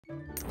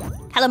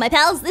Hello my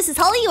pals, this is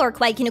Holly or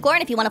Kawaii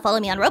KUNICORN if you want to follow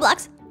me on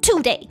Roblox.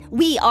 Today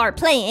we are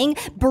playing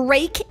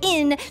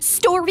Break-In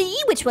Story,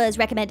 which was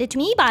recommended to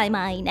me by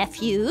my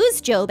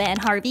nephews, Job and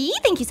Harvey.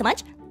 Thank you so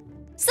much.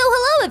 So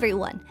hello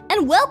everyone,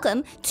 and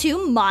welcome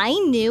to my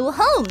new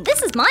home.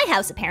 This is my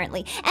house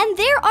apparently, and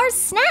there are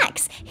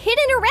snacks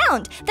hidden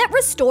around that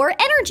restore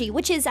energy,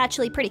 which is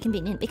actually pretty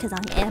convenient because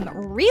I am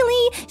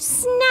really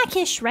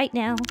snackish right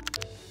now.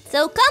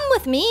 So come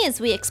with me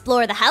as we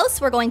explore the house.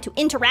 We're going to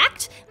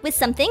interact with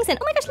some things, and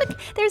oh my gosh, look,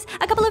 there's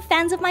a couple of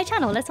fans of my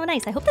channel. That's so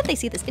nice. I hope that they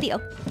see this video.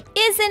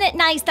 Isn't it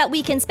nice that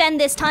we can spend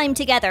this time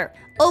together,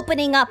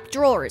 opening up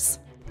drawers?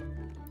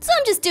 So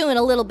I'm just doing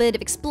a little bit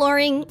of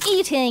exploring,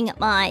 eating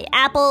my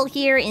apple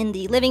here in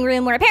the living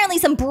room where apparently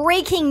some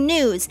breaking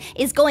news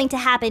is going to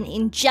happen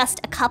in just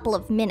a couple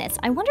of minutes.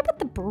 I wonder what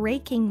the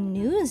breaking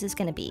news is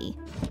gonna be.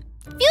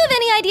 If you have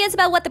any ideas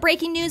about what the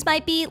breaking news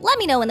might be, let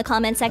me know in the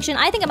comment section.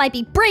 I think it might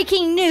be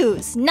breaking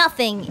news,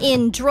 nothing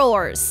in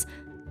drawers.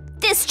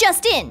 This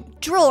just in,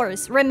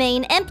 drawers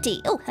remain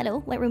empty. Oh,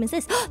 hello, what room is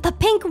this? The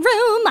pink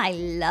room, I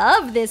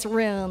love this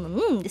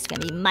room. This is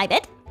gonna be my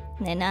bed.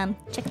 And then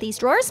check these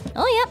drawers.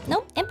 Oh yeah,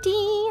 nope,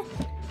 empty.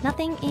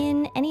 Nothing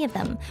in any of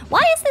them.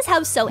 Why is this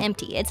house so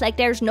empty? It's like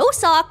there's no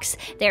socks,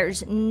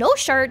 there's no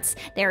shirts,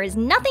 there is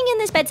nothing in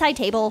this bedside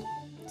table.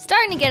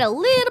 Starting to get a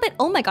little bit,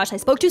 oh my gosh, I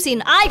spoke too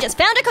soon. I just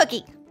found a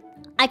cookie.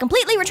 I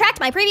completely retract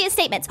my previous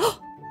statements.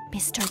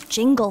 Mr.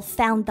 Jingle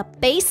found the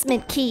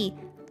basement key.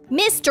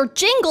 Mr.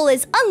 Jingle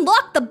has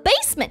unlocked the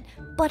basement,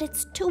 but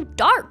it's too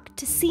dark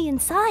to see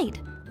inside.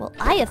 Well,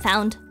 I have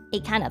found a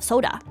can of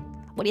soda.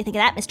 What do you think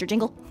of that, Mr.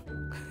 Jingle?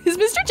 Is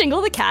Mr.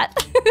 Jingle the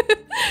cat?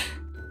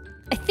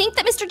 I think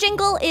that Mr.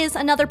 Jingle is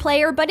another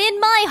player, but in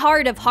my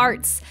heart of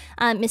hearts,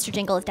 Mr.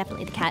 Jingle is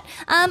definitely the cat.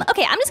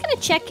 Okay, I'm just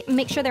gonna check,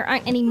 make sure there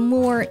aren't any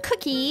more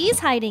cookies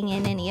hiding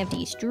in any of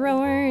these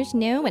drawers.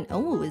 No, and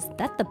oh, is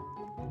that the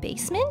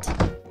basement?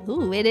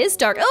 Ooh, it is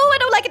dark. Oh, I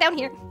don't like it down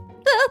here.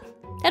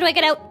 How do I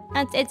get out?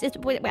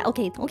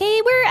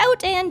 Okay, we're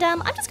out, and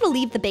I'm just gonna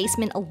leave the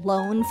basement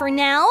alone for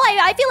now.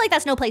 I feel like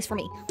that's no place for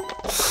me.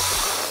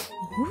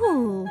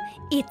 Ooh,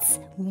 it's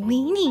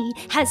Weenie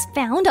has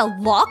found a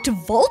locked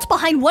vault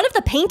behind one of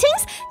the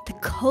paintings? The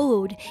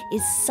code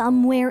is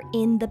somewhere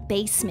in the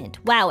basement.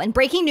 Wow, and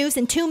breaking news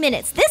in 2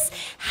 minutes. This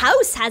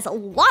house has a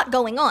lot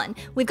going on.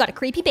 We've got a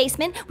creepy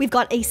basement, we've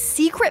got a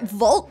secret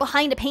vault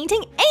behind a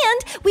painting,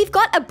 and we've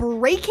got a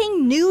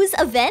breaking news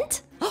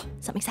event. Oh,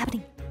 something's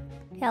happening.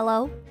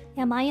 Hello,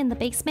 am I in the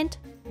basement?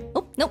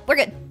 Oh, nope, we're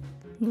good.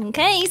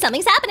 Okay,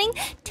 something's happening.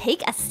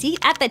 Take a seat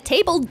at the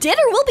table.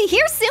 Dinner will be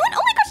here soon.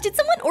 Oh my gosh, did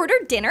someone order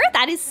dinner?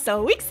 That is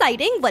so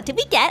exciting. What did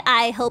we get?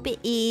 I hope it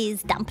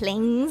is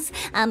dumplings.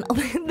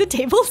 The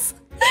table's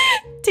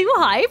too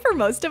high for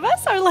most of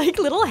us. Our like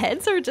little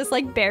heads are just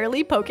like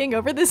barely poking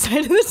over the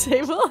side of the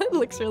table. It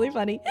looks really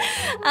funny.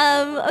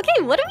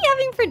 Okay, what are we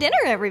having for dinner,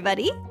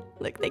 everybody?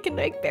 Look, they can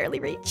like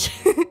barely reach.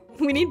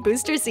 We need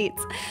booster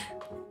seats.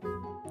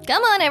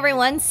 Come on,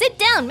 everyone, sit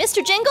down.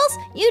 Mr. Jingles,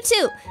 you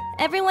too.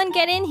 Everyone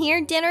get in here,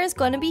 dinner is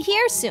gonna be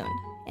here soon.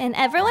 And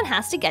everyone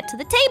has to get to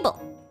the table.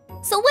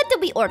 So what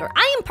did we order?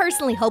 I am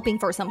personally hoping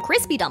for some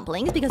crispy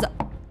dumplings because,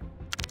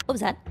 what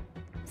was that?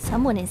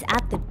 Someone is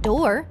at the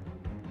door.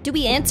 Do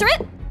we answer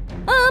it?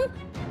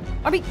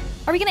 Are we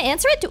gonna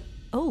answer it?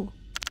 Oh,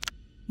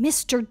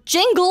 Mr.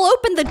 Jingle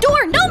opened the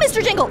door. No,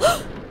 Mr. Jingle.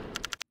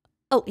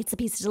 Oh, it's the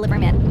pizza delivery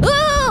man.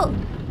 Oh!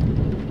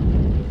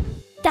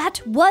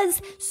 That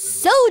was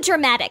so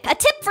dramatic. A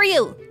tip for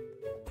you.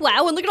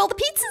 Wow, and look at all the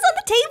pizzas on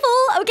the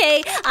table.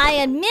 Okay, I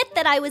admit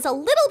that I was a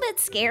little bit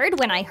scared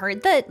when I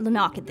heard the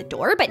knock at the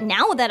door, but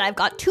now that I've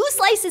got 2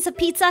 slices of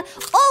pizza,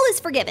 all is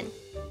forgiven.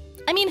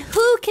 I mean,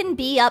 who can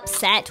be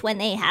upset when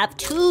they have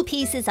 2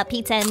 pieces of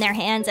pizza in their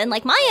hands and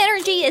like my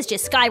energy is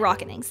just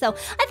skyrocketing, so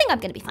I think I'm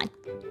gonna be fine.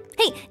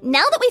 Hey,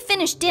 now that we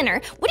finished dinner,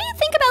 what do you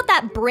think about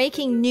that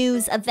breaking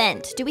news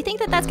event? Do we think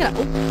that that's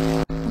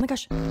gonna, oh my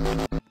gosh,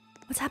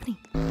 what's happening?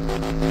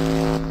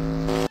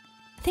 I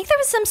think there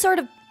was some sort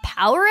of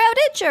power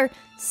outage or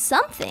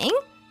something.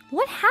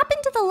 What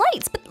happened to the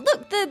lights? But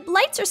look, the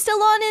lights are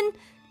still on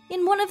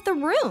in one of the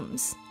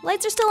rooms.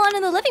 Lights are still on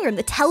in the living room.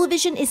 The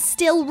television is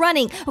still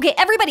running. Okay,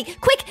 everybody,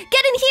 quick,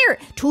 get in here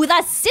to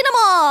the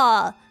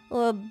cinema.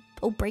 Oh,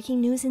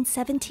 breaking news in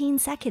 17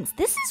 seconds.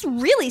 This is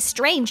really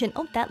strange. And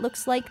oh, that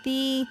looks like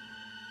the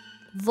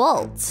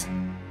vault.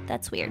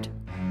 That's weird.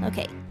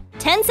 Okay,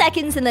 10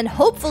 seconds and then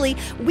hopefully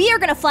we are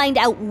gonna find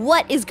out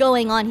what is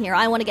going on here.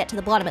 I wanna get to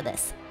the bottom of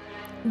this.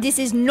 This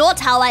is not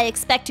how I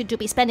expected to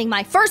be spending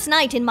my first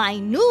night in my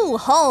new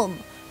home.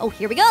 Oh,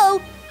 here we go.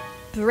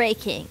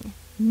 Breaking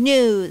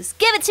news.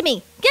 Give it to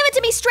me. Give it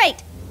to me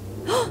straight.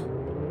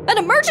 An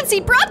emergency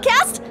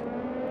broadcast?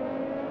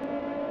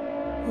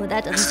 Oh,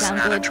 that doesn't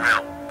sound good. This is not a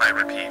drill. I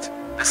repeat,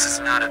 this is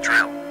not a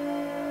drill.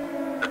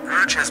 The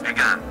purge has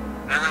begun.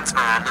 Villains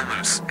are on the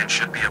loose and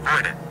should be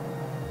avoided.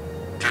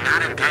 Do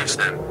not engage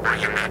them or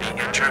you may be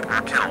injured or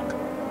killed.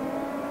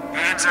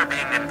 Games are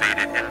being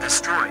invaded and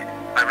destroyed.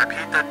 I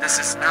repeat that this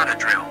is not a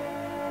drill.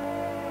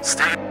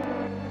 Stay.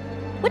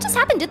 What just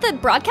happened? Did the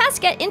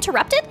broadcast get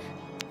interrupted?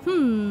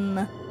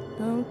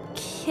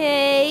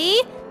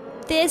 Okay.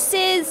 This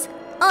is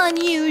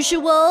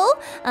unusual.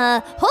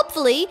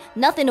 Hopefully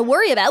nothing to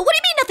worry about. What do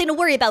you mean nothing to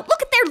worry about?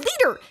 Look at their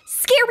leader,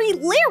 Scary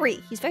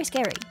Larry. He's very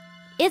scary.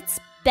 It's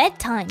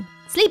bedtime.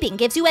 Sleeping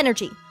gives you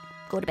energy.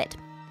 Go to bed.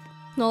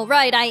 All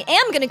right, I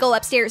am gonna go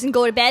upstairs and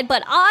go to bed,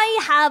 but I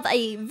have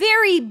a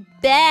very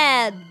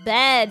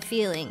bad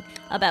feeling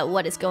about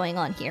what is going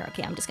on here.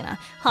 Okay, I'm just gonna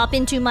hop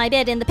into my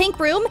bed in the pink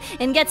room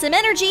and get some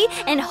energy,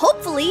 and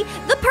hopefully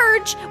the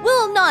purge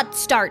will not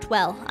start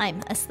while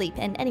I'm asleep.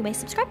 And anyway,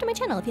 subscribe to my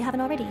channel if you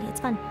haven't already. It's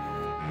fun.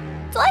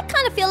 So I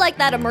kind of feel like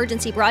that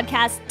emergency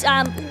broadcast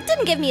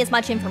didn't give me as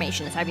much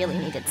information as I really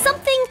needed.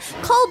 Something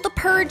called the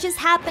Purge is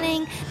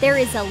happening. There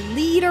is a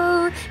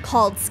leader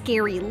called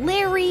Scary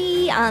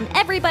Larry.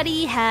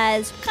 Everybody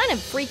has kind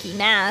of freaky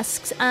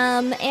masks.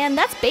 And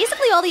that's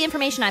basically all the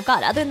information I've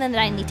got, other than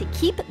that I need to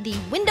keep the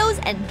windows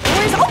and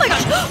doors. Oh my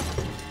gosh!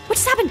 What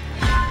just happened?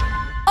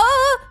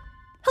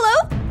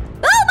 Hello?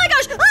 Oh my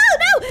gosh!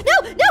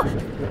 Oh, no!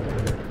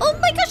 Oh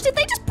my gosh, did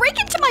they just break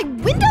into my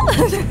window?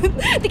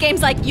 The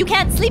game's like, you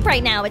can't sleep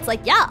right now. It's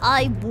like, yeah,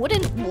 I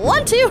wouldn't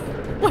want to.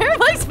 Where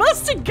am I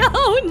supposed to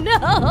go?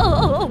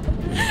 No.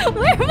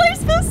 Where am I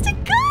supposed to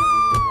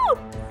go?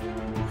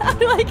 How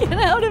do I get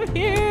out of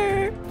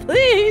here?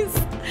 Please.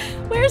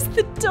 Where's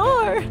the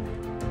door?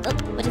 Oh,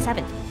 what just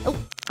happened? Oh,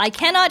 I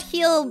cannot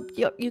heal.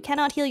 You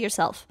cannot heal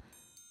yourself.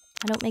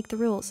 I don't make the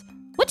rules.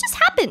 What just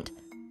happened?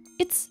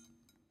 It's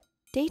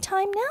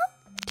daytime now?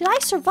 Did I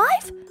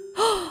survive?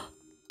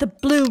 The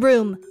blue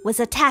room was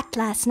attacked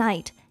last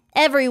night.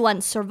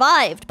 Everyone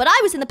survived, but I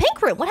was in the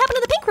pink room. What happened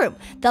to the pink room?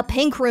 The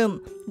pink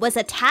room was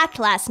attacked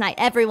last night.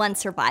 Everyone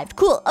survived.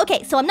 Cool.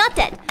 Okay, so I'm not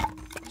dead.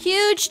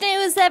 Huge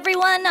news,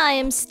 everyone. I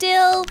am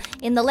still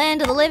in the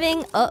land of the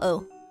living.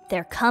 Uh-oh.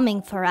 They're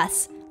coming for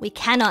us. We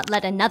cannot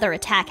let another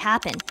attack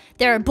happen.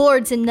 There are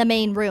boards in the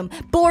main room.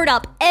 Board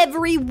up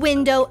every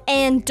window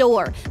and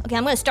door. Okay,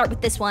 I'm gonna start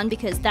with this one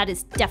because that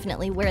is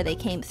definitely where they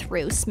came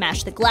through.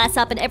 Smash the glass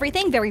up and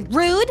everything, very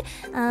rude.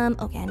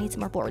 Okay, I need some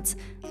more boards.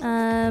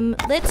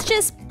 Let's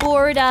just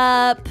board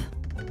up.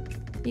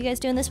 You guys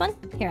doing this one?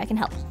 Here, I can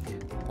help.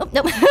 Oh,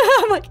 no,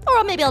 I'm like,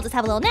 or maybe I'll just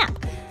have a little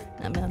nap.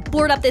 I'm gonna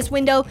board up this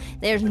window.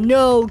 There's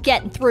no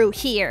getting through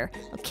here,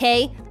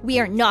 okay? We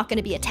are not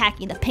gonna be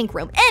attacking the pink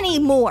room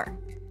anymore.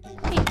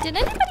 Hey, did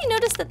anybody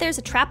notice that there's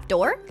a trap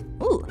door?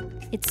 Ooh,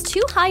 it's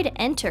too high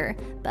to enter,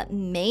 but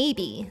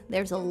maybe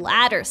there's a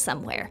ladder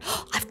somewhere.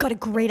 I've got a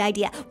great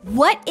idea.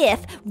 What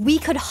if we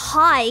could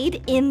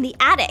hide in the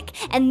attic?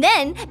 And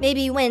then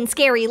maybe when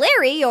Scary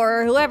Larry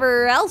or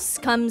whoever else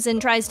comes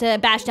and tries to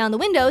bash down the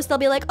windows, they'll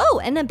be like,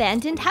 oh, an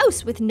abandoned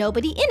house with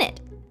nobody in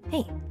it.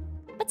 Hey,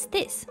 what's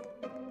this?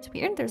 It's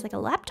weird, there's like a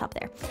laptop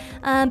there.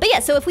 But yeah,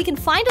 so if we can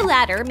find a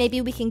ladder,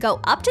 maybe we can go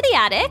up to the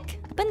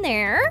attic, up in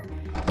there,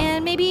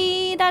 and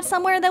maybe that's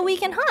somewhere that we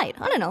can hide.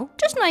 I don't know,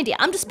 just an idea.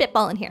 I'm just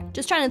spitballing here,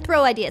 just trying to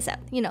throw ideas out.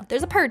 You know,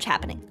 there's a purge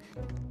happening.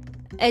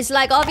 It's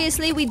like,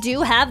 obviously we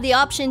do have the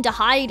option to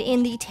hide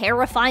in the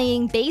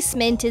terrifying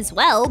basement as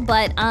well,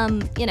 but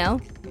you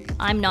know,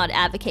 I'm not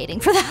advocating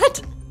for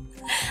that.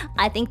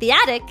 I think the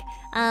attic,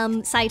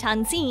 sight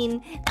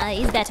unseen,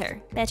 is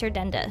better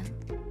than the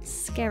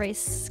scary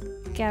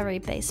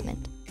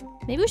basement.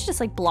 Maybe we should just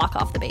like block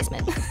off the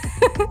basement.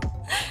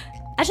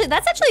 Actually,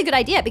 that's actually a good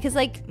idea because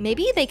like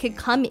maybe they could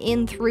come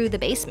in through the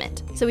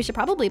basement. So we should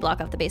probably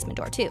block off the basement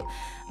door too.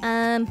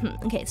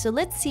 Okay, so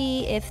let's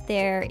see if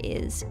there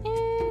is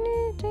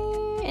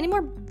any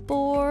more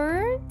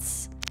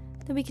boards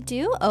that we could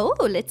do. Oh,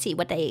 let's see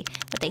what they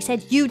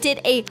said. You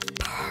did a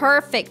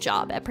perfect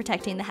job at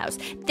protecting the house.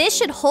 This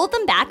should hold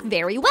them back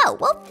very well.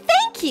 Well,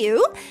 thank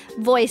you,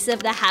 voice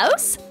of the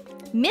house.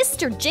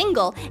 Mr.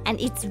 Jingle and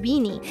It's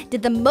Weenie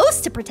did the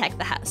most to protect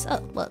the house.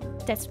 Oh, well,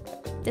 that's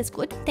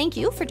good. Thank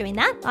you for doing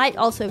that. I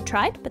also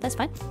tried, but that's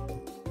fine.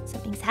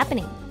 Something's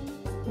happening.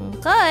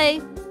 Okay,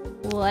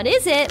 what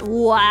is it?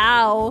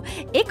 Wow,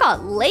 it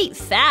got late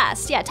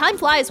fast. Yeah, time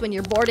flies when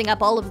you're boarding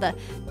up all of the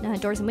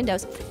doors and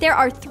windows. There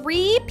are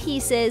 3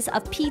 pieces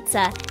of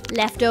pizza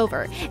left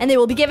over, and they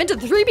will be given to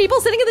 3 people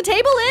sitting at the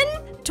table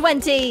in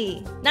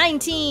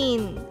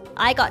 2019.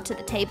 I got to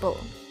the table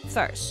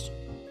first.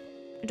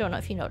 I don't know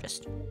if you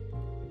noticed.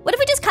 What if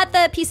we just cut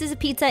the pieces of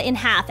pizza in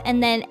half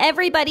and then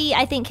everybody,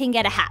 I think, can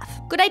get a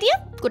half? Good idea?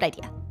 Good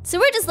idea. So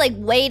we're just like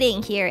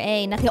waiting here,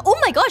 eh? Nothing. Oh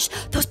my gosh,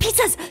 those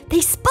pizzas,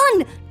 they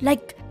spun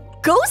like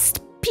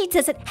ghost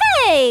pizzas. And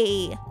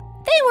hey,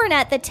 they weren't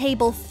at the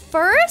table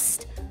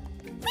first.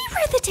 We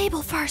were at the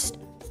table first.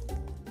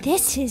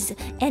 This is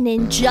an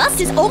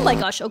injustice. Oh my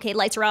gosh, okay,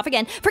 lights are off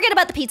again. Forget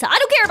about the pizza. I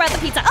don't care about the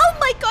pizza. Oh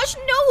my gosh,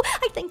 no.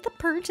 I think the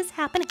purge is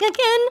happening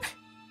again.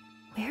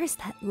 Where is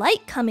that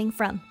light coming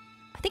from?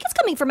 I think it's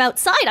coming from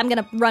outside. I'm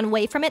gonna run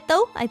away from it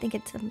though. I think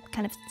it's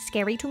kind of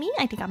scary to me.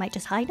 I think I might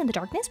just hide in the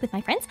darkness with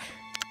my friends.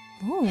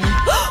 Oh,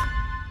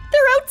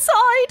 they're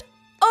outside.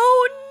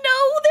 Oh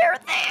no, they're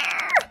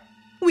there.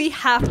 We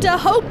have to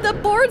hope the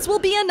boards will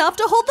be enough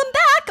to hold them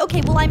back.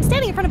 Okay, well, I'm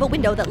standing in front of a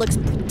window that looks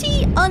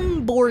pretty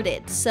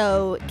unboarded.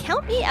 So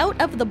count me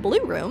out of the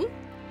blue room.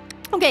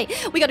 Okay,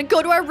 we gotta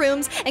go to our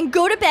rooms and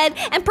go to bed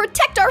and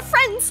protect our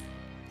friends.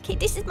 Okay,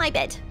 this is my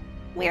bed.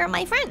 Where are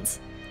my friends?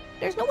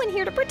 There's no one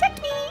here to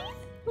protect me.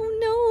 Oh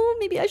no,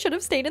 maybe I should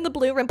have stayed in the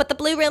blue room, but the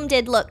blue room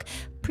did look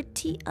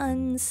pretty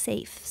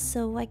unsafe.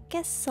 So I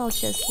guess I'll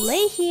just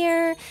lay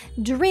here,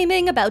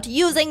 dreaming about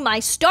using my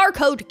Star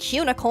Code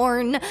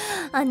KUNICORN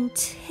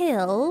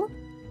until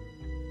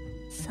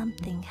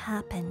something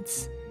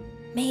happens.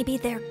 Maybe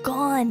they're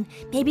gone.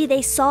 Maybe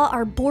they saw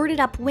our boarded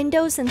up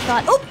windows and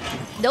thought, oh,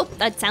 nope,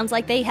 that sounds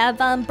like they have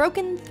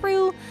broken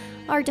through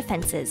our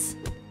defenses.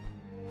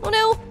 Oh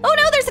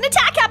no, there's an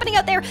attack happening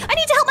out there. I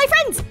need to help my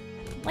friends.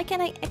 Why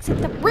can't I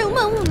exit the room?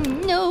 Oh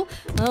no,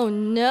 oh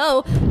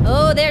no.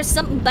 Oh, there's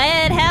something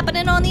bad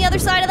happening on the other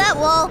side of that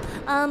wall.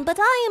 But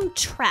I am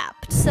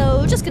trapped,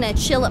 so just gonna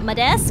chill at my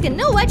desk. And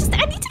no, I need to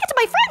get to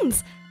my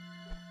friends.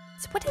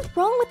 So what is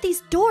wrong with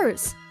these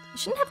doors? You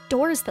shouldn't have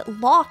doors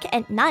that lock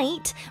at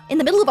night in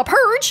the middle of a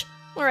purge.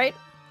 All right,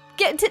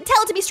 tell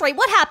it to me straight.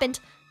 What happened?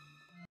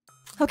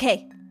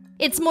 Okay,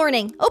 it's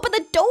morning. Open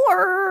the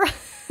door.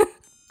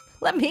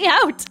 Let me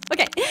out.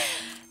 Okay,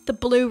 the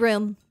blue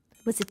room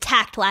was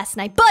attacked last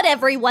night, but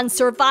everyone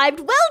survived.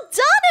 Well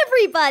done,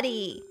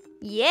 everybody.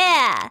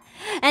 Yeah,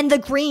 and the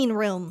green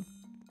room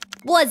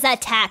was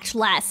attacked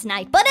last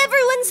night, but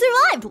everyone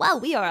survived. Wow,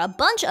 we are a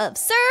bunch of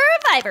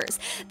survivors.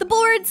 The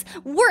boards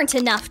weren't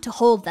enough to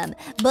hold them,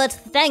 but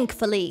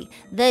thankfully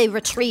they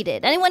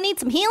retreated. Anyone need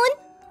some healing?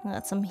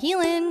 Got some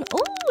healing.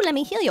 Oh, let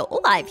me heal you.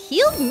 Oh, I've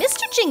healed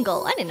Mr.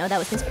 Jingle. I didn't know that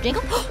was Mr.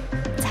 Jingle.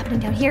 What's happening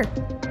down here?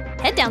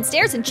 Head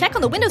downstairs and check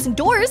on the windows and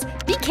doors.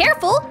 Be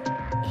careful.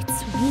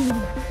 It's Ween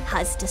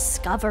has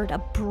discovered a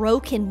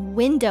broken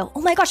window.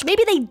 Oh my gosh,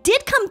 maybe they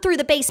did come through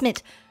the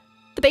basement.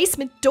 The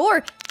basement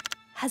door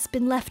has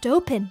been left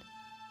open.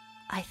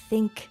 I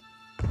think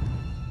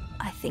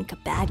a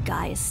bad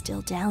guy is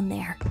still down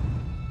there.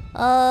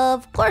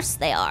 Of course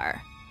they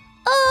are.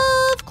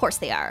 Of course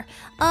they are.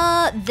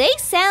 They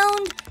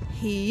sound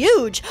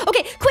huge.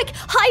 Okay, quick,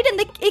 hide in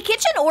the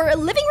kitchen or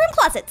living room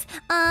closets.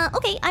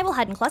 Okay, I will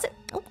hide in the closet.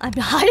 Oh, I'm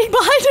hiding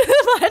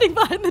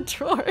behind the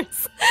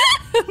drawers.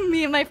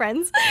 Me and my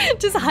friends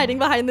just hiding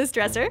behind this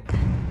dresser.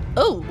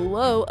 Oh,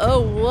 whoa,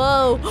 oh,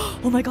 whoa.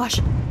 Oh my gosh.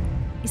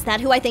 Is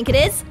that who I think it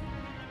is?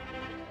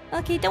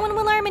 Okay, don't want to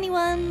alarm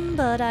anyone,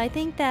 but I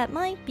think that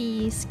might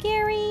be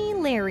Scary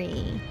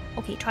Larry.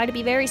 Okay, try to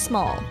be very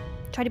small.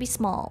 Try to be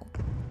small.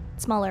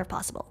 Smaller if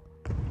possible.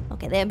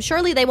 Okay,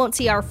 surely they won't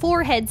see our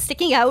foreheads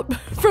sticking out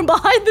from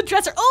behind the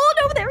dresser. Oh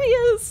no, there he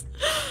is.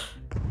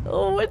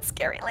 Oh, it's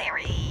Scary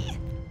Larry.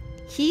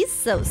 He's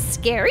so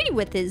scary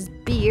with his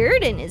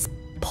beard and his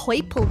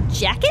purple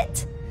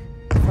jacket.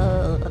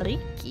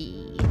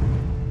 Freaky.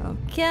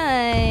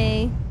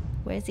 Okay.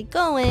 Where's he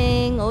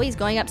going? Oh, he's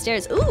going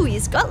upstairs. Ooh,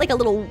 he's got like a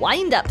little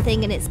wind-up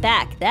thing in his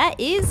back. That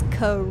is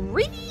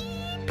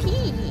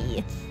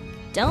creepy.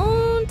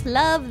 Don't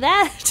love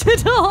that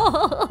at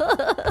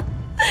all.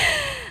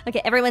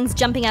 Okay, everyone's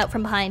jumping out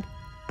from behind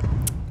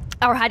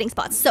our hiding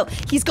spots. So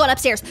he's gone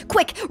upstairs.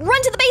 Quick,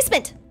 run to the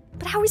basement.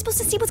 But how are we supposed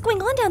to see what's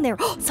going on down there?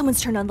 Oh,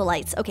 someone's turned on the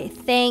lights. Okay,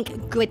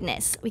 thank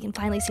goodness. We can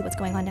finally see what's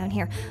going on down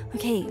here.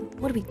 Okay,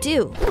 what do we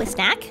do? Ooh, a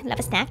snack? Love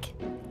a snack.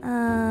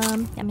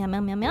 Yum, yum,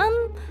 yum, yum, yum.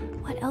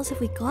 What else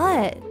have we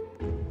got?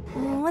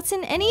 What's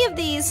in any of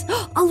these?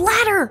 A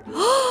ladder!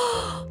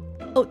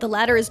 Oh, the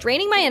ladder is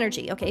draining my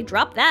energy. Okay,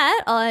 drop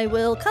that. I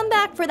will come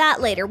back for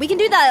that later. We can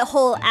do that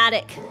whole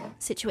attic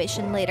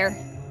situation later.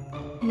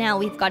 Now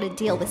we've got to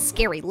deal with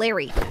Scary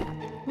Larry.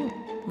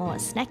 More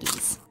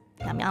snackies.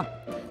 Yum, yum.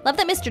 Love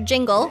that Mr.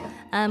 Jingle,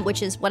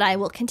 which is what I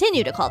will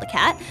continue to call the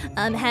cat,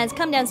 has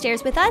come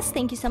downstairs with us.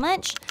 Thank you so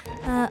much.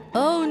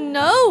 Oh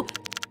no!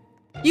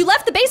 You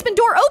left the basement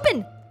door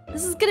open!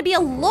 This is gonna be a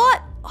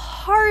lot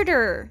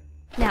harder.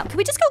 Now, can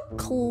we just go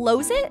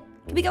close it?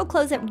 Can we go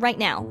close it right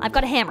now? I've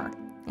got a hammer.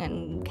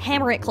 And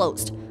hammer it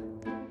closed.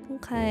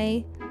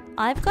 Okay.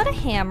 I've got a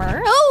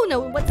hammer. Oh no,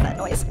 what's that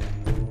noise?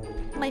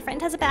 My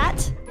friend has a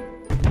bat.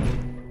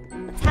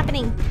 What's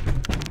happening?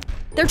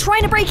 They're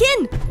trying to break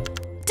in!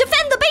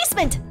 Defend the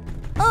basement!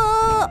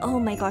 Oh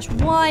my gosh,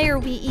 why are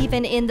we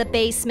even in the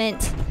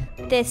basement?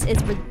 This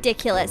is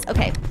ridiculous.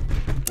 Okay,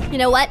 you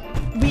know what?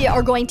 We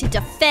are going to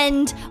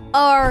defend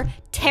our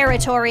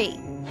territory.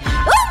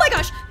 Oh my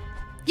gosh!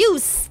 You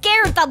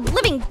scared the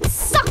living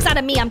socks out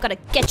of me. I'm gonna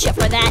get you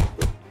for that.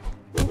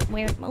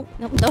 Where? Oh,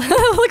 no.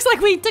 Looks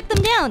like we took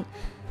them down.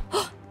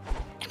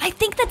 And I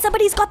think that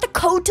somebody's got the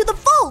code to the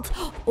vault.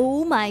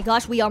 Oh my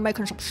gosh, we are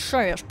making some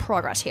serious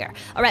progress here.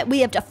 All right, we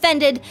have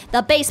defended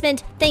the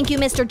basement. Thank you,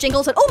 Mr.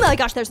 Jingles. And oh my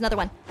gosh, there's another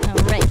one. All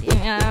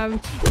right,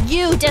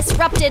 you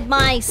disrupted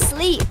my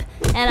sleep,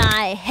 and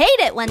I hate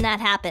it when that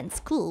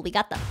happens. Cool, we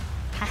got them.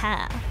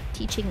 Haha,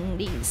 teaching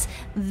these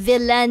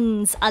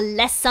villains a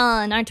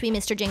lesson, aren't we,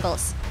 Mr.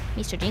 Jingles?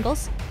 Mr.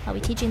 Jingles, are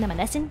we teaching them a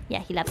lesson? Yeah,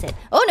 he loves it.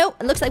 Oh no,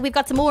 it looks like we've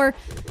got some more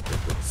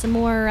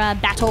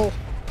battle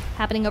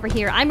happening over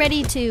here. I'm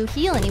ready to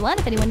heal anyone,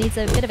 if anyone needs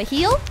a bit of a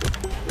heal.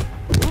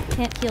 Oh,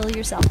 can't heal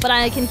yourself, but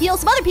I can heal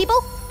some other people.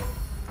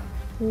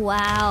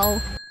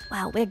 Wow.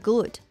 Wow, we're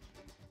good.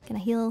 Can I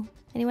heal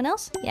anyone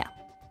else? Yeah.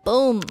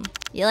 Boom.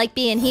 You like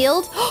being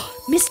healed?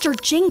 Mr.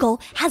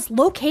 Jingle has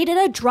located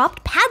a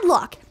dropped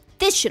padlock.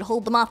 This should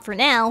hold them off for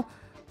now.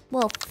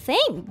 Well,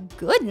 thank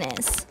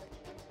goodness.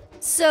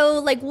 So,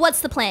 like,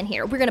 what's the plan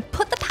here? We're gonna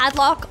put the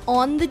padlock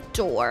on the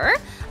door.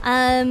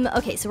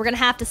 Okay, so we're gonna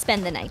have to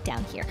spend the night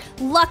down here.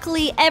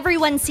 Luckily,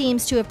 everyone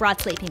seems to have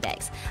brought sleeping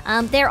bags.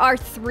 There are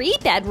 3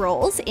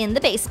 bedrolls in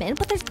the basement,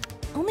 but there's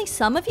only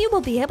some of you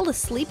will be able to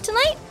sleep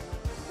tonight?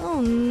 Oh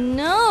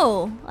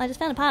no, I just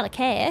found a pile of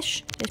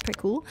cash. It's pretty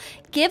cool.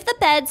 Give the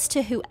beds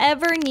to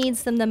whoever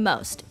needs them the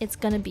most. It's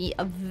gonna be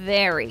a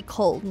very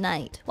cold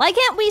night. Why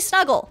can't we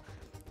snuggle?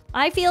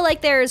 I feel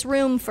like there's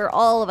room for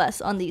all of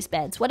us on these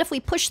beds. What if we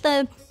push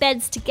the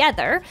beds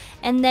together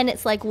and then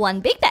it's like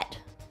one big bed?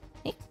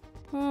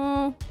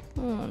 Oh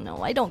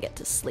no, I don't get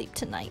to sleep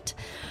tonight.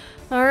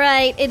 All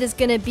right, it is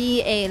gonna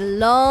be a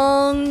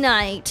long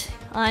night.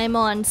 I'm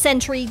on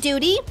sentry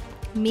duty.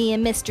 Me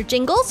and Mr.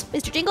 Jingles.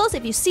 Mr. Jingles,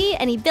 if you see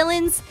any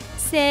villains,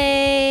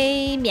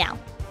 say meow.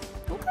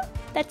 Okay,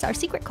 that's our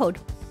secret code.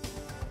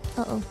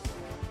 Uh-oh.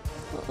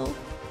 Uh-oh.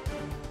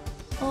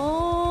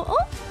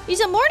 Oh,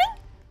 is it morning?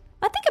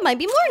 I think it might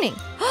be morning.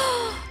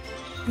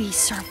 We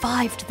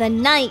survived the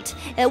night.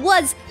 It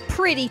was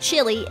pretty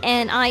chilly,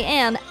 and I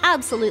am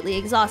absolutely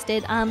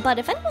exhausted. But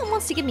if anyone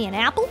wants to give me an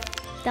apple,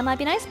 that might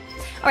be nice.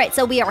 All right,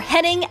 so we are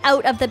heading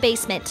out of the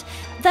basement.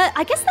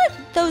 I guess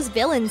that those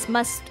villains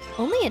must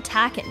only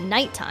attack at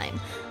nighttime,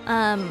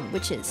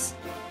 which is,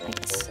 I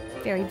guess,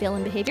 very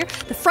villain behavior.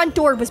 The front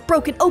door was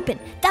broken open.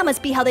 That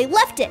must be how they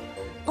left it.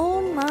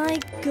 Oh my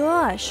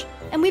gosh.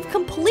 And we've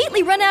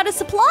completely run out of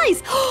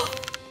supplies.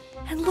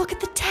 And look at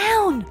the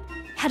town.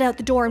 Head out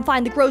the door and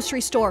find the grocery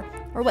store,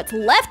 or what's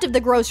left of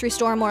the grocery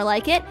store, more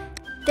like it.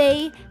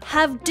 They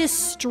have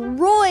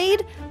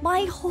destroyed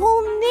my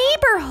whole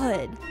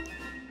neighborhood.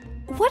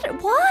 What?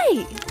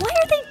 Why? Why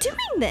are they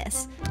doing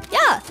this?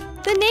 Yeah,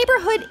 the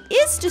neighborhood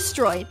is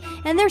destroyed,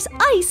 and there's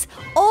ice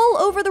all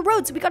over the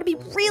road, so we gotta be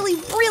really,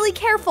 really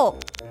careful.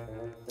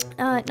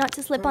 Not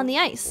to slip on the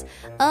ice.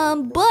 But,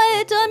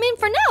 I mean,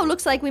 for now,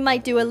 looks like we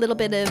might do a little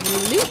bit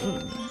of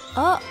looting.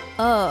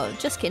 Oh,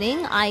 just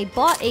kidding. I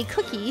bought a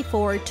cookie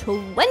for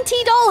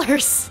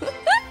 $20.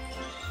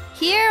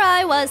 Here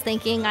I was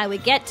thinking I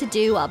would get to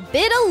do a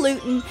bit of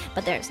looting,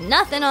 but there's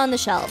nothing on the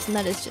shelves, and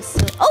that is just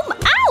so... ow!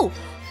 Oh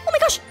my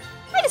gosh,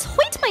 I just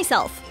hoiked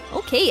myself.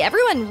 Okay,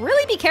 everyone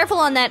really be careful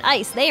on that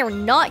ice. They are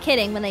not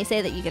kidding when they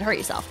say that you could hurt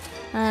yourself.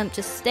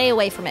 Just stay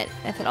away from it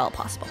if at all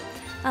possible.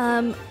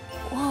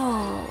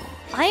 Whoa.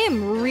 I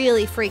am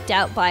really freaked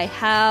out by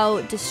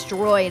how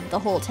destroyed the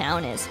whole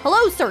town is.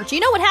 Hello, sir. Do you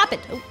know what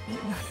happened?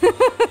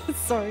 Oh.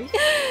 Sorry.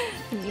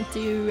 Didn't mean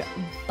to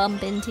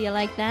bump into you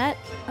like that.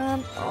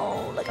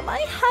 Oh, look at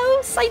my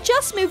house. I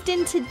just moved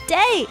in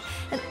today,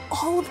 and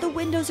all of the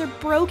windows are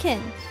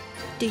broken.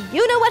 Do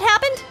you know what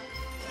happened?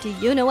 Do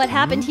you know what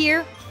happened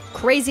here?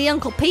 Crazy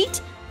Uncle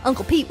Pete?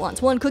 Uncle Pete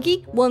wants one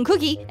cookie,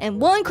 and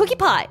one cookie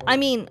pie. I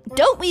mean,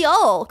 don't we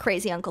all,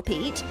 Crazy Uncle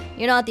Pete?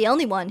 You're not the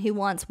only one who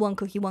wants one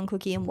cookie,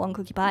 and one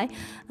cookie pie.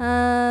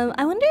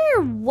 I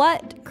wonder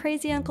what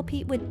Crazy Uncle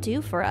Pete would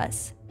do for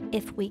us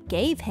if we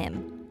gave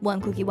him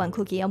one cookie,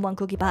 and one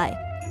cookie pie.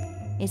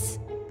 It's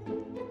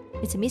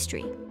a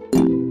mystery.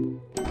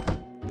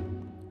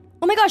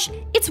 Oh my gosh,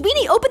 it's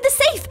Weenie, open the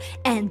safe!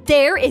 And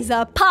there is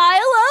a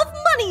pile of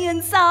money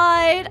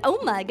inside! Oh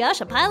my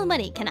gosh, a pile of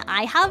money. Can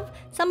I have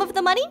some of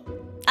the money?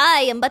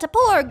 I am but a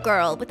poor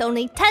girl with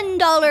only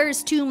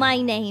 $10 to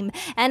my name,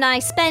 and I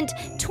spent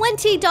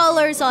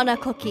 $20 on a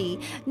cookie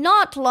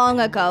not long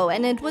ago,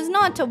 and it was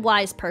not a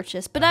wise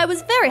purchase, but I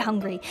was very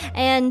hungry,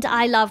 and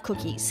I love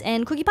cookies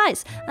and cookie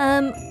pies.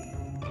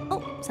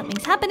 Oh,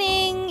 something's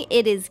happening.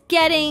 It is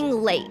getting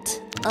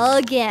late.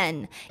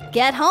 Again.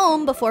 Get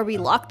home before we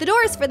lock the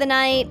doors for the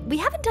night. We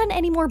haven't done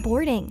any more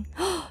boarding.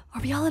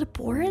 Are we all out of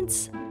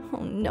boards?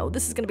 Oh no,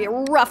 this is gonna be a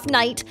rough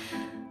night.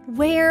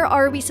 Where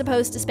are we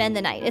supposed to spend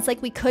the night? It's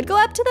like we could go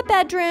up to the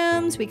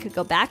bedrooms, we could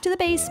go back to the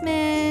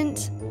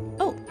basement.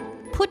 Oh,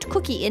 put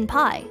cookie in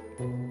pie.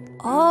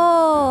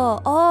 Oh,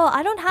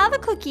 I don't have a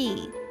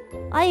cookie.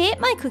 I ate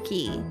my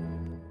cookie.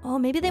 Oh,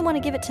 maybe they want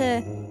to give it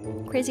to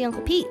Crazy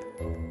Uncle Pete.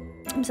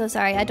 I'm so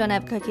sorry, I don't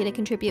have a cookie to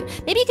contribute.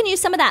 Maybe you can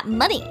use some of that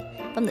money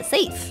from the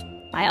safe.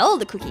 Buy all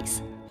the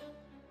cookies.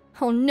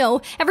 Oh no,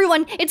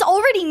 everyone, it's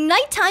already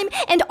nighttime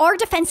and our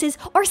defenses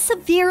are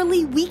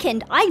severely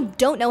weakened. I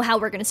don't know how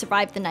we're gonna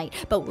survive the night,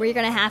 but we're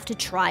gonna have to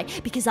try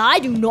because I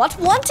do not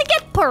want to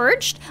get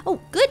purged. Oh,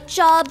 good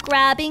job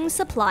grabbing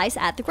supplies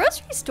at the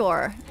grocery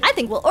store. I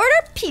think we'll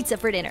order pizza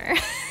for dinner.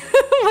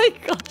 Oh my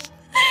gosh,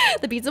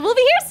 the pizza will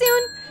be here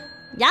soon.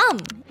 Yum.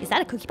 Is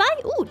that a cookie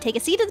pie? Ooh, take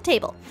a seat at the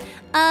table.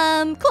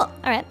 Cool. All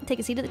right, take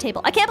a seat at the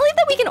table. I can't believe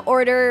that we can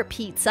order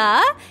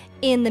pizza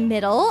in the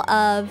middle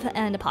of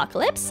an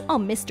apocalypse. Oh,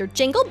 Mr.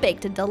 Jingle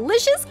baked a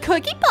delicious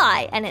cookie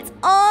pie, and it's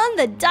on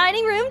the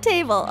dining room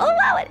table. Oh,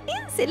 wow, it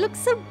is. It looks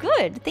so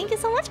good. Thank you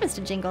so much,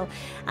 Mr. Jingle.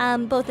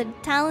 Both a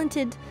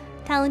talented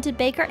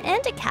baker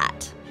and a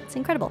cat. It's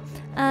incredible.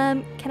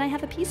 Can I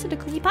have a piece of the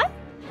cookie pie?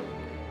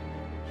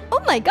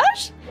 Oh my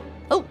gosh.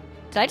 Oh,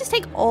 did I just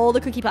take all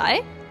the cookie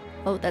pie?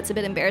 Oh, that's a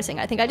bit embarrassing.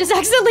 I think I just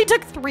accidentally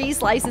took 3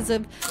 slices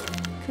of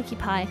cookie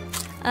pie.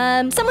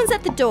 Someone's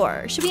at the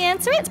door. Should we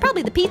answer it? It's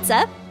probably the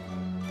pizza.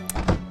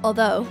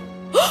 Although,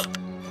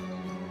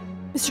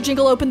 Mr.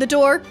 Jingle opened the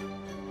door.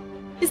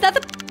 Is that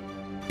the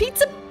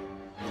pizza?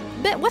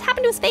 What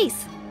happened to his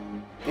face?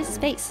 Where's his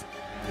face?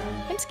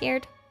 I'm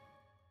scared.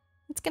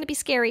 It's gonna be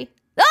scary.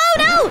 Oh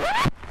no!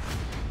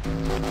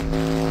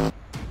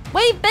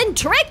 We've been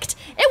tricked!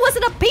 It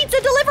wasn't a pizza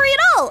delivery at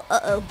all!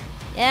 Uh-oh.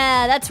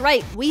 Yeah, that's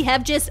right. We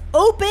have just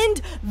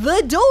opened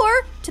the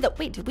door to the...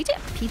 Wait, did we get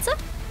pizza?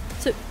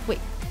 So, wait,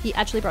 he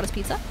actually brought us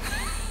pizza?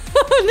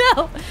 Oh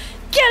no!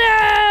 Get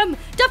him!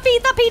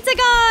 Defeat the pizza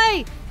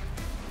guy!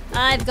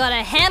 I've got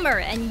a hammer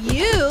and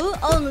you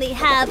only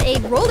have a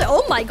roller.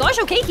 Oh my gosh,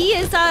 okay, he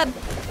is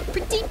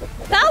pretty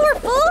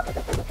powerful.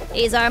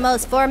 He's our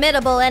most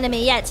formidable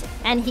enemy yet,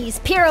 and he's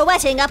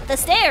pirouetting up the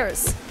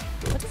stairs.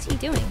 What is he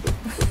doing?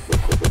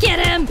 Get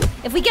him!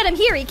 If we get him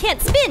here, he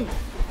can't spin.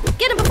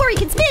 Get him before he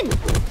can spin.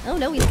 Oh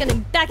no, he's gonna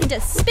back into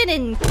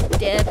spinning.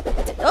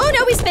 Oh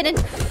no, he's spinning.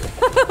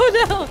 Oh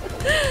no.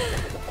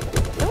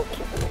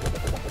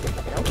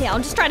 Okay, I'll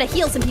just try to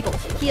heal some people.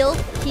 Heal.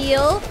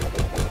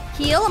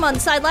 I'm on the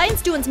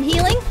sidelines doing some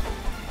healing.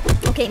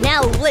 Okay,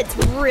 now let's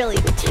really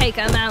take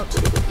him out.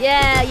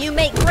 Yeah, you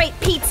make great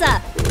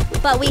pizza,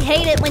 but we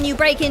hate it when you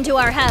break into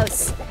our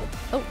house.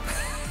 Oh.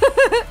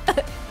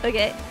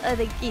 Okay, I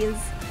think he's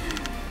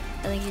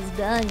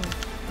done.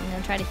 I'm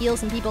gonna try to heal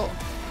some people.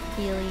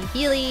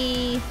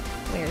 Healy.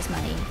 Where's my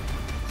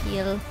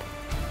heal?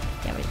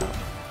 There we go.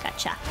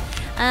 Gotcha.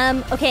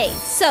 Okay,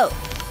 so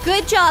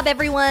good job,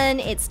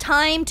 everyone. It's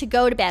time to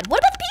go to bed. What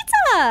about the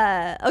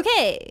pizza?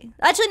 Okay.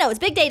 Actually, no, it's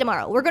big day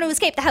tomorrow. We're going to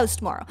escape the house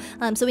tomorrow.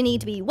 So we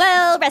need to be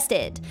well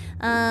rested.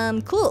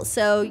 Cool.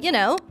 So, you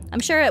know, I'm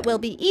sure it will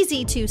be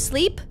easy to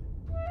sleep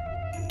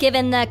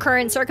given the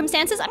current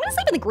circumstances. I'm gonna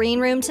sleep in the green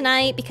room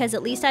tonight because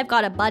at least I've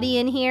got a buddy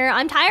in here.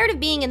 I'm tired of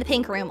being in the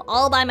pink room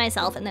all by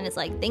myself and then it's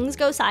like things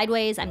go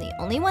sideways. I'm the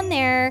only one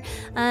there.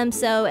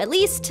 So at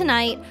least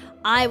tonight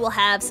I will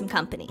have some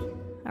company.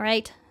 All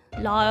right,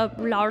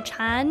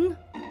 Lar-chan,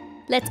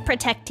 let's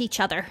protect each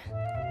other.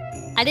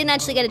 I didn't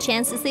actually get a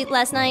chance to sleep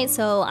last night,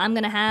 so I'm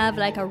gonna have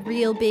like a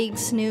real big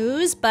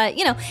snooze. But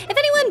you know, if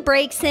anyone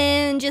breaks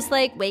in, just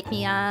like wake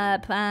me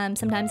up.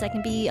 Sometimes I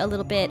can be a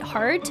little bit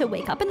hard to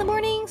wake up in the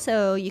morning,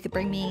 so you could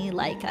bring me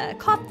like a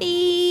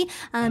coffee.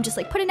 Just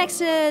like put it next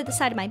to the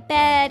side of my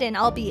bed, and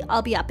I'll be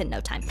up in no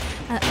time.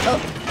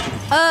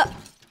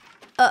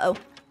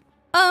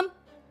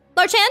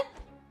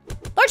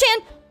 Lar-chan?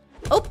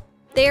 Oh,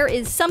 there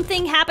is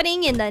something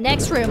happening in the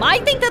next room. I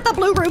think that the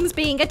blue room's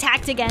being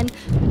attacked again.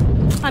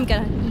 I'm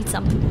gonna eat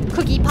some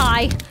cookie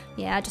pie.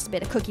 Yeah, just a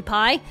bit of cookie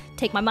pie.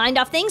 Take my mind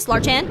off things.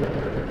 Lar-chan.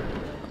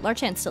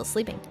 Lar-chan's still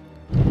sleeping.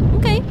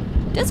 Okay,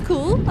 that's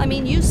cool. I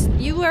mean, you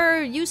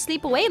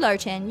sleep away,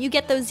 Lar-chan. You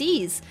get those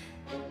Z's.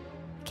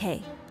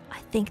 Okay, I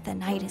think the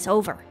night is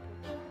over.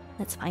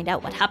 Let's find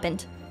out what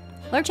happened.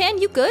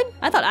 Lar-chan, you good?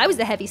 I thought I was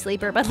the heavy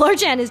sleeper, but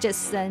Lar-chan is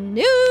just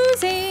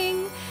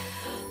snoozing.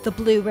 The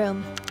blue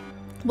room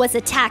was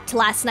attacked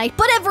last night,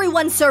 but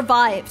everyone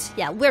survived.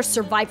 Yeah, we're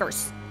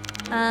survivors.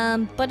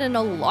 But an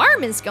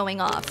alarm is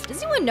going off.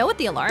 Does anyone know what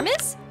the alarm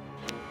is?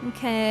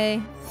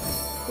 Okay.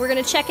 We're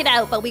gonna check it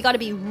out, but we gotta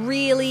be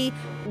really,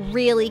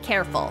 really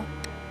careful.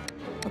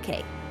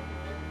 Okay.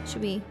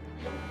 Should we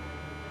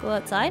go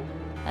outside?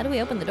 How do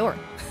we open the door?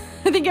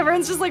 I think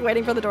everyone's just like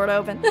waiting for the door to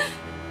open.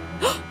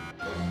 Oh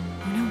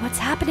no, what's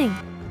happening?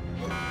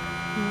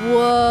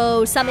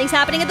 Whoa, something's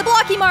happening at the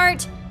Blocky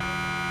Mart.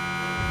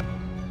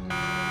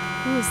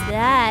 Who's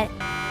that?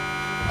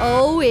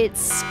 Oh,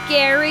 it's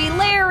Scary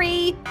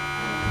Larry.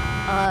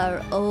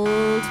 Our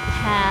old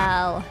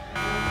pal.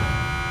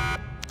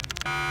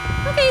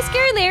 Okay,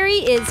 Scary Larry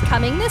is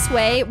coming this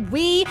way.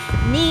 We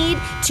need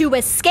to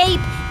escape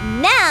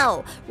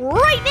now!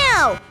 Right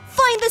now!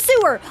 Find the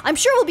sewer! I'm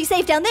sure we'll be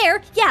safe down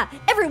there. Yeah,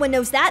 everyone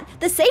knows that.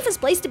 The safest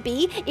place to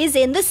be is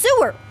in the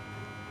sewer.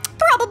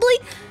 Probably.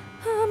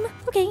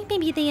 Okay,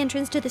 maybe the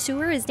entrance to the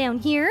sewer is down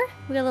here.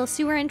 We got a little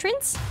sewer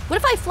entrance. What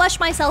if I flush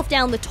myself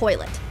down the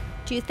toilet?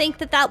 Do you think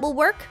that will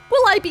work?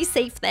 Will I be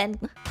safe then?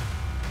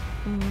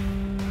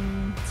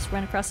 Just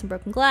run across some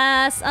broken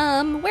glass.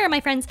 Where are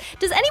my friends?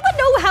 Does anyone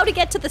know how to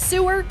get to the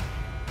sewer?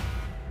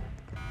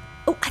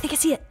 Oh, I think I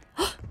see it.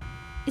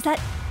 Is that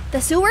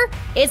the sewer?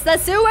 It's the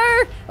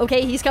sewer!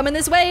 Okay, he's coming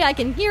this way. I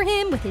can hear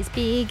him with his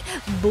big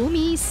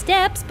boomy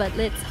steps, but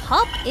let's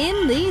hop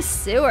in the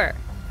sewer.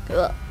 Cool,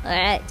 all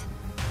right.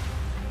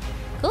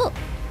 Cool,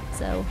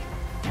 so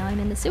now I'm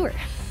in the sewer.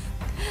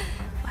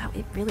 Wow,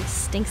 it really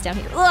stinks down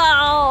here.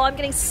 Oh, I'm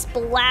getting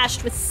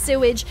splashed with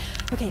sewage.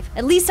 Okay,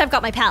 at least I've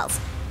got my pals.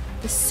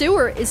 The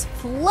sewer is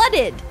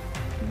flooded.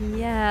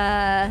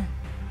 Yeah,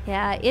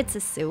 it's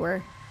a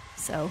sewer.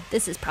 So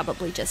this is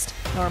probably just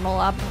normal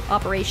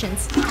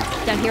operations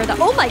down here.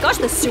 Oh my gosh,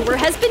 the sewer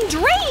has been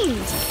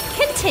drained.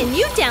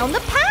 Continue down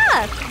the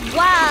path.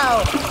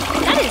 Wow,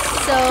 that is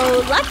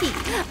so lucky.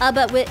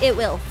 But it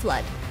will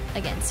flood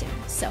again soon.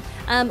 So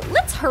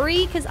let's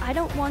hurry because I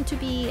don't want to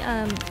be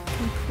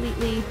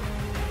completely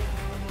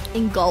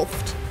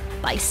engulfed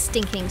by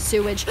stinking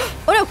sewage.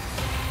 Oh no!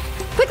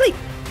 Quickly!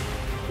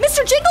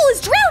 Mr. Jingle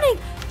is drowning!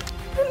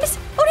 Oh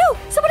no!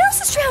 Someone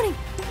else is drowning!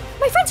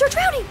 My friends are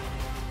drowning!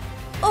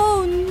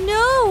 Oh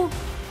no!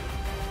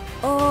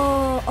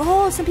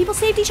 Oh, some people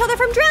saved each other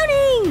from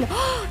drowning!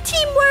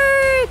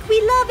 Teamwork! We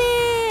love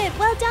it!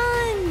 Well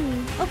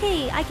done!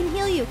 Okay, I can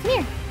heal you. Come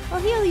here. I'll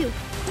heal you.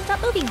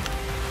 Stop moving.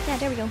 Yeah,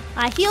 there we go.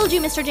 I healed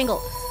you, Mr.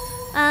 Jingle.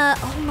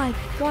 Oh my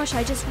gosh,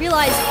 I just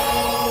realized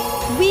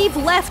we've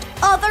left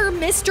other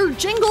Mr.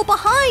 Jingle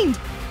behind!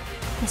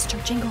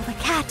 Mr. Jingle the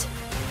cat.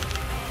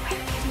 Where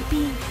could he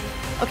be?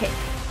 Okay,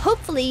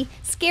 hopefully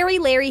Scary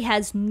Larry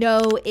has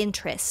no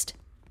interest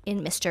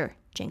in Mr.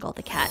 Jingle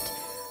the cat.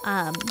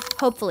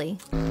 Hopefully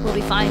we'll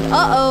be fine.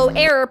 Uh-oh,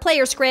 error,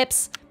 player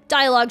scripts.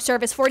 Dialogue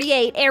service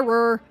 48,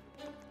 error.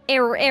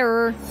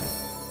 Error.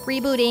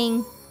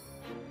 Rebooting.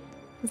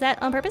 Was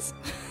that on purpose?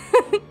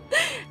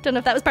 Don't know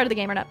if that was part of the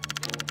game or not.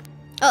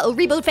 Uh-oh,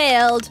 reboot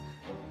failed.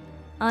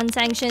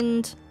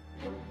 Unsanctioned.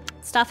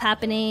 Stuff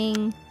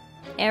happening.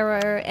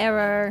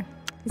 Error.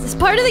 Is this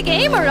part of the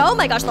game or oh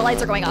my gosh, the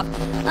lights are going off.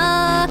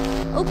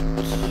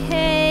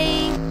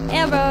 Okay.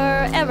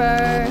 Error.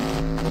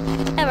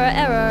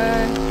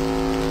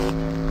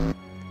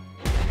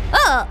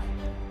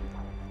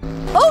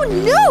 Oh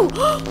no!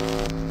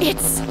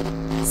 It's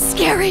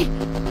Scary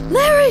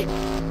Larry!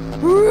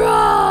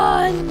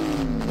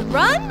 Run!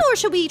 Run, or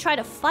should we try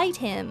to fight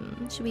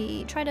him? Should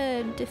we try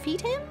to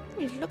defeat him?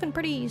 He's looking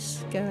pretty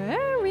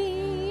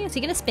scary. Is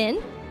he gonna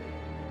spin?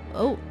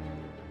 Oh.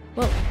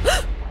 Whoa.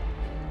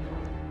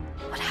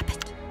 What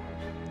happened?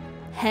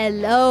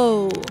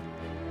 Hello.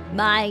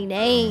 My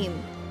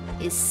name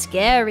is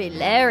Scary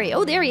Larry.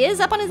 Oh, there he is,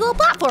 up on his little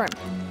platform.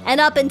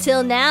 And up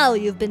until now,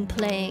 you've been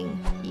playing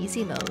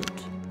easy mode.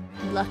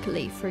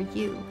 Luckily for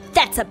you,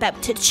 that's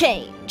about to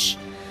change.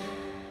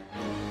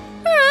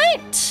 All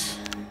right.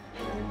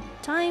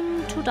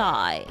 Time to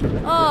die.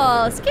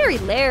 Oh, Scary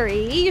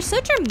Larry, you're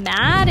so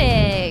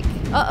dramatic.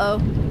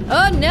 Uh-oh.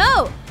 Oh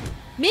no!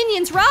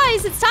 Minions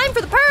rise, it's time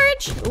for the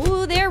purge!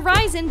 Ooh, they're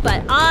rising,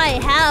 but I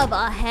have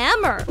a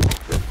hammer.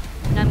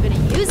 And I'm gonna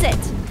use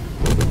it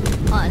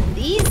on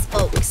these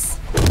folks.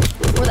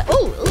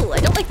 Oh, I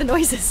don't like the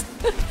noises.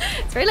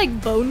 It's very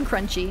like bone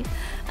crunchy.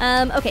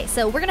 Okay,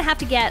 so we're gonna have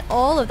to get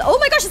all of the, oh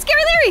my gosh, it's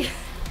Scary Larry!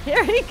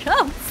 Here he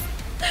comes.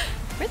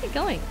 Where's he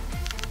going?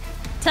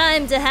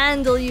 Time to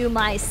handle you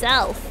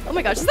myself. Oh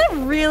my gosh, is that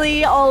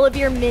really all of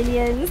your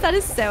minions? That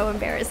is so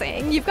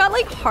embarrassing. You've got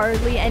like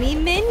hardly any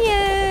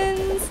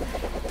minions.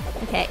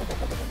 Okay.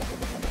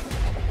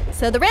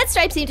 So the red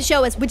stripes need to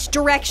show us which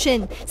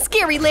direction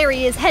Scary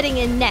Larry is heading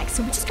in next.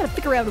 So we just gotta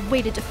figure out a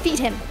way to defeat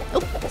him.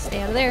 Oh,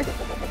 stay out of there.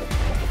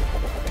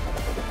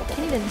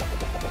 Can't even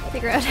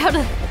figure out how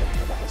to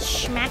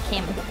smack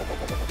him.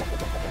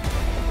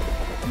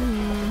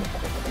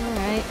 All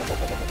right.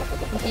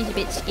 He's a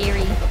bit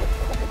scary.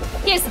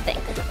 Here's the thing.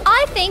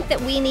 I think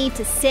that we need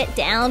to sit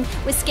down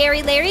with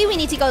Scary Larry. We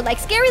need to go like,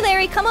 Scary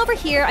Larry, come over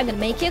here. I'm gonna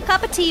make you a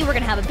cup of tea. We're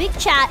gonna have a big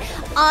chat.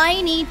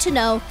 I need to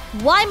know,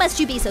 why must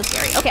you be so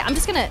scary? Okay, I'm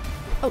just gonna,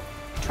 oh,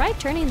 try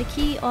turning the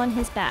key on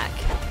his back.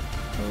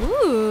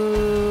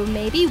 Ooh,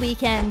 maybe we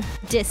can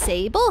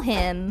disable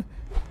him.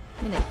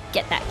 I'm gonna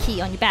get that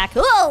key on your back.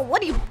 Oh,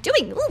 what are you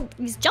doing? Ooh,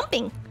 he's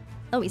jumping.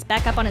 Oh, he's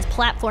back up on his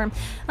platform.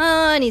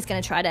 Oh, and he's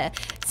gonna try to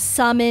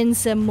summon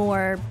some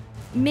more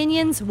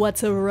minions.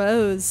 What's a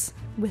rose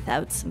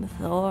without some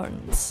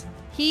thorns?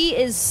 He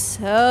is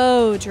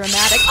so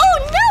dramatic.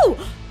 Oh no!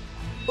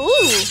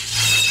 Ooh.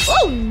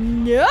 Oh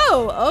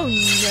no! Oh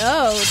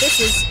no! This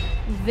is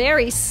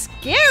very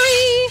scary!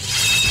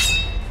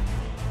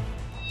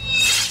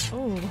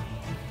 Oh.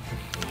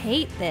 I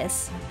hate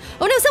this.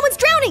 Oh no, someone's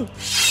drowning!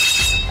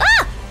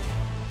 Ah!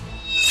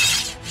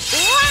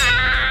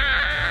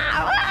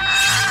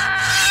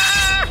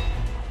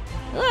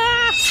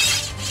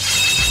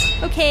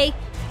 Okay,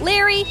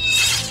 Larry,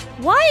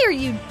 why are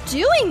you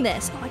doing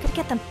this? Oh, I gotta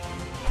get them.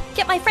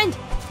 Get my friend.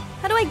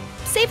 How do I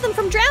save them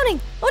from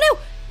drowning? Oh no!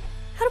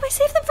 How do I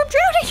save them from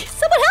drowning?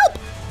 Someone help!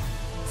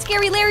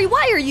 Scary Larry,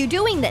 why are you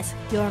doing this?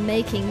 You're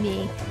making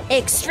me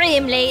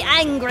extremely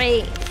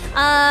angry.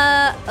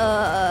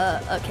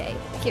 Okay.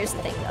 Here's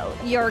the thing though.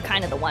 You're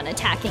kind of the one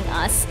attacking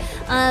us.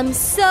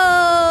 So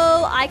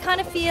I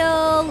kind of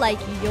feel like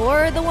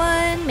you're the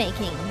one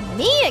making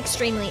me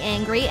extremely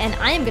angry, and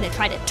I am gonna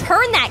try to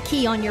turn that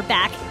key on your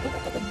back.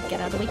 Get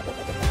out of the way.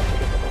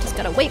 Just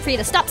gotta wait for you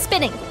to stop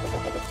spinning.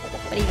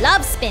 But he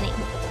loves spinning.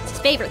 It's his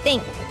favorite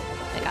thing.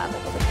 Like a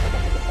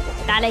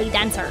ballet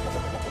dancer.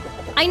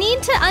 I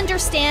need to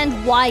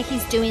understand why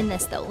he's doing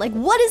this though. Like,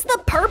 what is the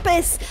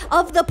purpose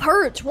of the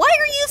purge? Why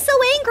are you so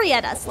angry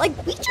at us? Like,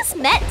 we just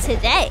met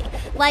today.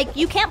 Like,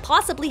 you can't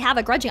possibly have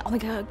a grudge. Oh my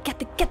god, get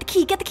the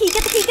key.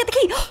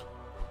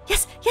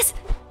 Yes.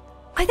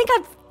 I think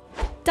I've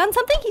done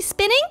something. He's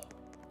spinning.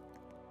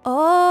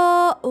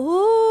 Oh,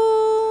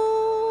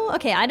 ooh.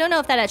 Okay, I don't know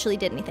if that actually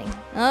did anything.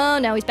 Oh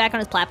no, he's back on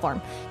his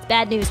platform. It's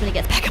bad news when he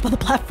gets back up on the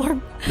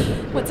platform.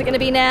 What's it gonna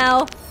be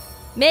now?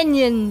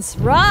 Minions,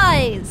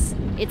 rise!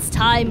 It's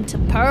time to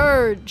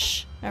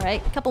purge. All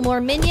right, a couple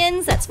more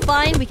minions. That's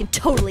fine. We can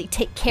totally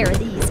take care of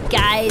these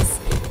guys.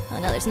 Oh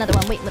no, there's another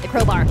one waiting with a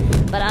crowbar.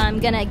 But I'm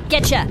gonna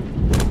get ya.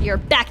 You're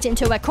backed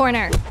into a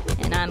corner.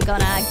 And I'm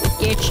gonna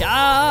get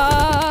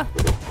ya.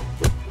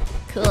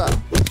 Cool.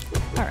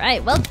 All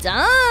right, well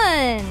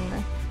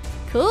done.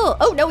 Cool.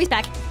 Oh, no, he's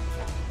back.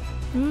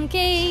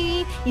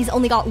 Okay. He's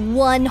only got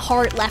one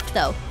heart left,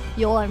 though.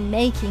 You're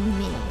making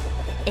me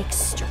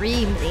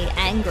extremely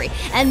angry.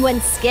 And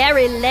when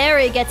Scary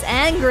Larry gets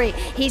angry,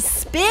 he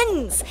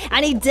spins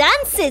and he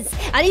dances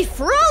and he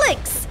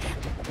frolics.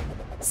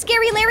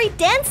 Scary Larry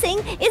dancing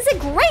is a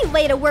great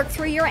way to work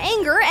through your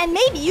anger, and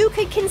maybe you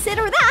could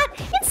consider that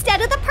instead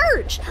of the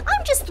purge.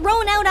 I'm just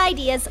throwing out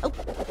ideas. Oh.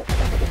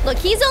 Look,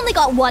 he's only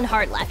got one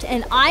heart left,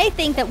 and I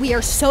think that we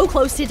are so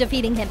close to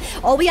defeating him.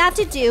 All we have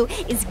to do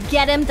is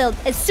get him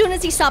as soon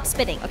as he stops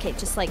spinning. Okay,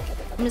 just like,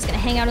 I'm just gonna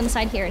hang out on the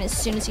side here, and as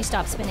soon as he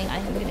stops spinning,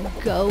 I'm gonna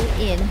go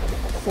in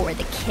for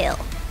the kill.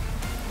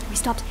 He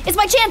stopped. It's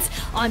my chance!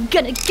 I'm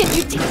gonna get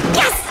you to—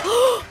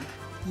 Yes!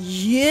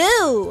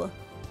 You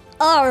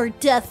are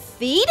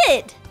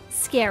defeated,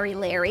 Scary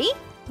Larry.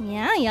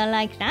 Yeah, you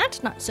like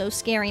that? Not so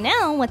scary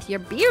now with your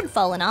beard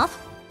falling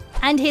off.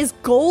 And his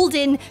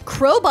golden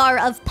crowbar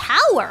of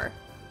power.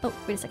 Oh,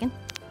 wait a second.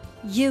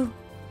 You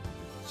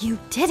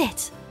did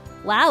it.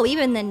 Wow,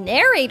 even the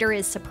narrator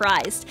is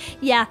surprised.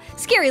 Yeah,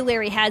 Scary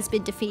Larry has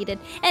been defeated,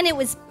 and it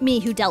was me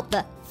who dealt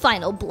the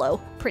final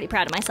blow. Pretty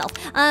proud of myself.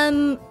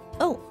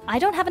 Oh, I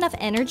don't have enough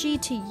energy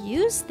to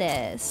use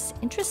this.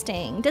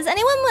 Interesting. Does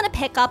anyone want to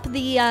pick up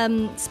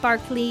the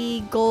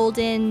sparkly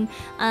golden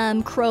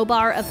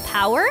crowbar of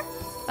power?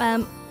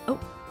 Oh,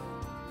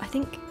 I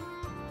think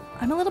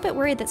I'm a little bit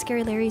worried that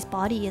Scary Larry's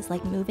body is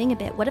like moving a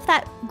bit. What if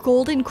that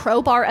golden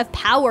crowbar of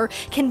power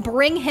can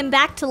bring him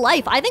back to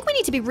life? I think we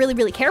need to be really,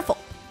 really careful.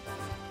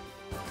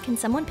 Can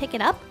someone pick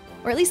it up?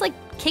 Or at least like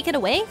kick it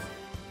away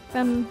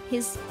from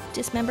his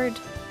dismembered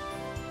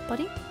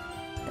body?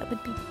 That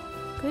would be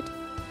good.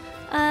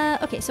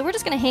 Okay, so we're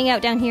just gonna hang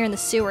out down here in the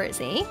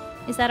sewers, eh?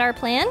 Is that our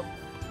plan?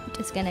 We're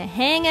just gonna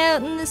hang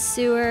out in the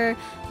sewer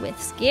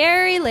with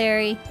Scary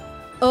Larry.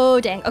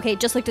 Oh, dang. Okay,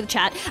 just looked at the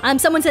chat.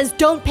 Someone says,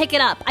 don't pick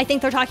it up. I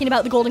think they're talking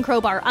about the golden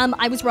crowbar.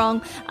 I was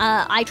wrong.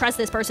 I trust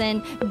this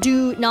person.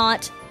 Do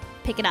not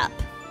pick it up.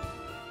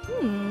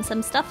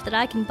 Some stuff that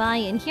I can buy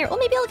in here. Oh,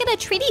 maybe I'll get a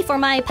treaty for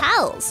my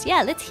pals.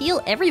 Yeah, let's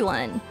heal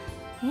everyone.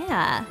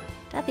 Yeah,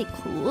 that'd be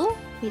cool.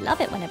 We love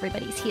it when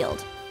everybody's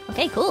healed.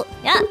 Okay, cool.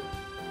 Yeah.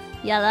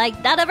 You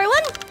like that,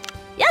 everyone?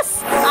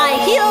 Yes,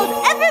 I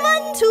healed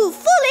everyone to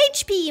full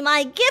HP.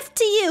 My gift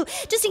to you.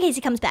 Just in case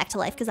he comes back to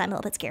life, because I'm a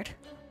little bit scared.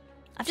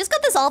 I've just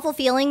got this awful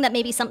feeling that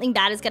maybe something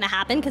bad is gonna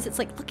happen, because it's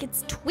like, look,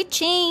 it's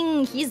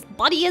twitching. His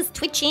body is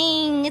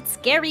twitching. It's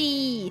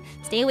scary.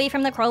 Stay away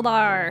from the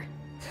crowbar.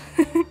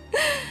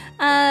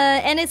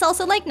 And it's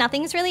also like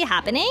nothing's really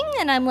happening,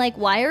 and I'm like,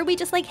 why are we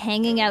just like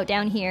hanging out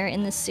down here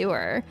in the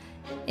sewer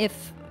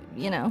if,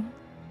 you know,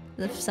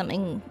 if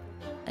something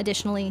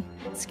additionally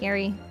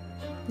scary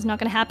is not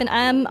gonna happen?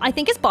 I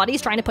think his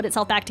body's trying to put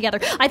itself back together.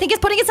 I think it's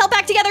putting itself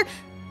back together.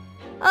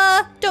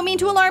 Don't mean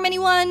to alarm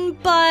anyone,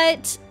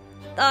 but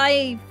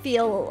I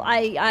feel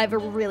I have a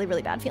really,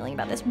 really bad feeling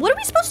about this. What are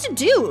we supposed to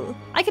do?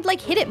 I could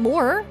like hit it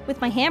more with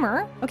my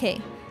hammer.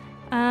 Okay.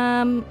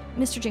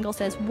 Mr. Jingle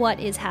says, what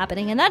is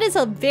happening? And that is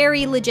a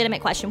very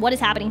legitimate question. What is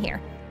happening here?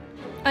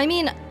 I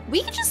mean,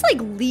 we could just like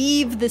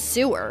leave the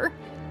sewer.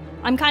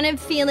 I'm kind of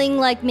feeling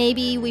like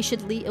maybe we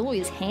should leave. Oh,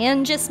 his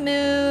hand just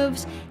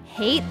moved.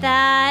 Hate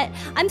that.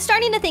 I'm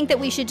starting to think that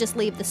we should just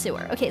leave the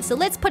sewer. Okay, so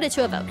let's put it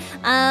to a vote.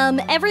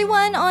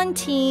 Everyone on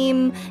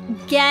team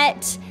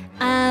get,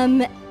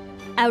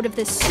 out of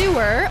the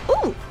sewer.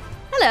 Ooh,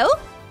 hello.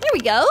 There we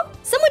go.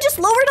 Someone just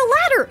lowered a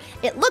ladder.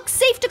 It looks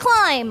safe to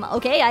climb.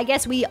 Okay, I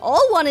guess we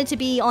all wanted to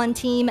be on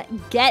team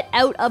get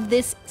out of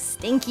this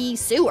stinky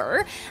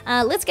sewer.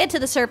 Let's get to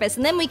the surface,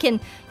 and then we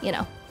can, you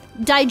know,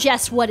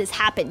 digest what has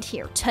happened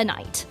here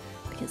tonight.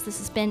 Because this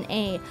has been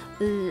a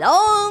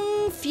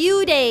long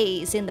few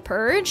days in the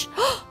purge.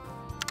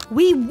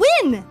 We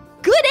win!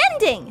 Good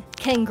ending!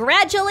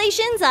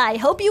 Congratulations, I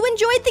hope you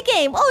enjoyed the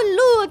game.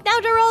 Oh look, now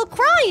they're all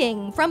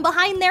crying from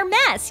behind their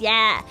mess.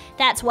 Yeah,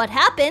 that's what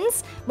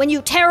happens when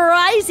you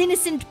terrorize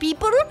innocent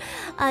people.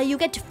 You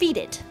get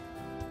defeated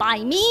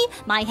by me,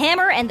 my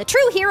hammer, and the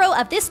true hero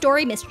of this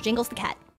story, Mr. Jingles the Cat.